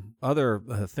 other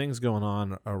things going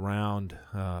on around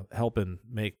helping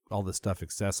make all this stuff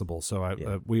accessible.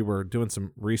 So, we were doing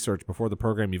some research before the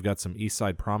program. You've got some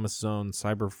Eastside Promise Zone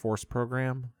Cyber Force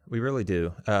program. We really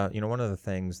do. One of the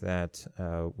things that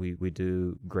we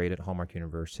do great at Hallmark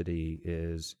University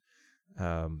is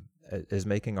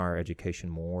making our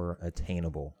education more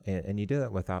attainable, and you do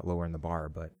that without lowering the bar.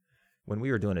 But when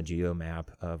we were doing a geo map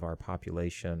of our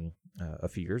population a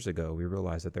few years ago, we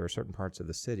realized that there were certain parts of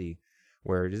the city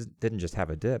where it didn't just have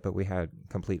a dip, but we had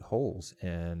complete holes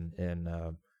in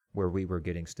where we were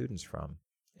getting students from.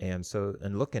 And so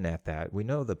in looking at that, we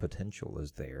know the potential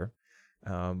is there,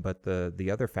 but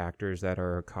the other factors that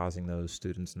are causing those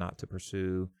students not to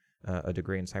pursue a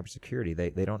degree in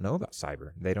cybersecurity, they don't know about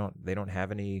cyber. They don't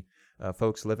have any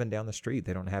folks living down the street.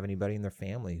 They don't have anybody in their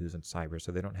family who's in cyber,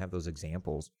 so they don't have those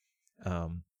examples.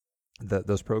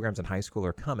 Those programs in high school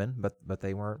are coming, but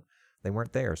they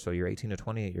weren't there. So your 18 to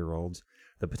 28-year-olds,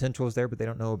 the potential is there, but they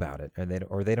don't know about it, and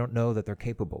they don't know that they're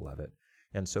capable of it.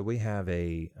 And so we have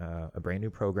a brand new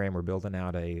program. We're building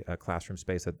out a classroom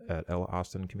space at Ella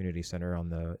Austin Community Center on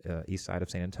the east side of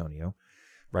San Antonio,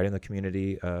 right in the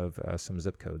community of some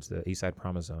zip codes. The Eastside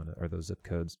Promise Zone are those zip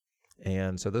codes.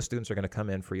 And so those students are going to come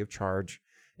in free of charge.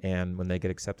 And when they get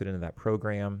accepted into that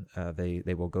program,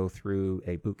 they will go through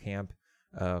a boot camp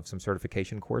of some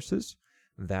certification courses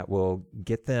that will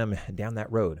get them down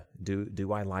that road.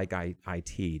 Do I like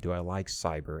IT? Do I like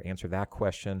cyber? Answer that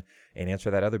question and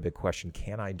answer that other big question.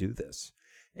 Can I do this?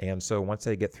 And so once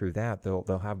they get through that,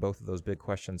 they'll have both of those big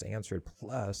questions answered.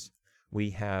 Plus, we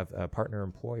have partner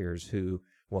employers who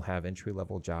will have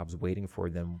entry-level jobs waiting for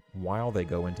them while they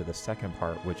go into the second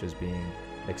part, which is being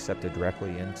accepted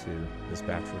directly into this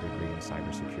bachelor degree in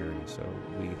cybersecurity. So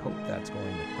we hope that's going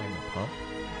to prime the pump,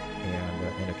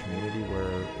 and in a community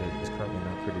where it is currently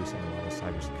not producing a lot of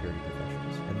cybersecurity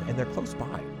professionals, and they're close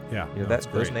by. Yeah,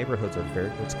 Those neighborhoods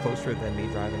are it's closer than me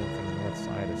driving in from the north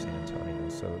side of San Antonio.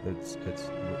 So we need to do it.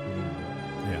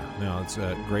 Yeah, no, it's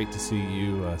great to see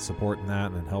you supporting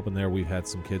that and helping there. We've had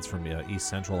some kids from East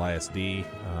Central ISD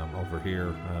over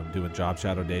here doing job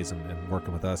shadow days and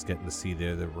working with us, getting to see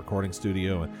the recording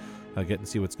studio and getting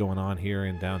to see what's going on here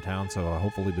in downtown. So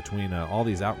hopefully between all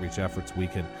these outreach efforts, we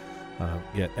can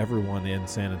get everyone in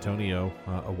San Antonio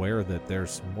aware that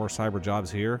there's more cyber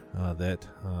jobs here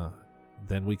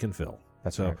than we can fill.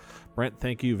 That's so, right. Brent,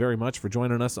 thank you very much for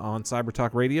joining us on Cyber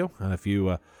Talk Radio. If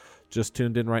you just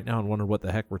tuned in right now and wondered what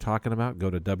the heck we're talking about, go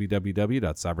to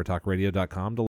www.cybertalkradio.com to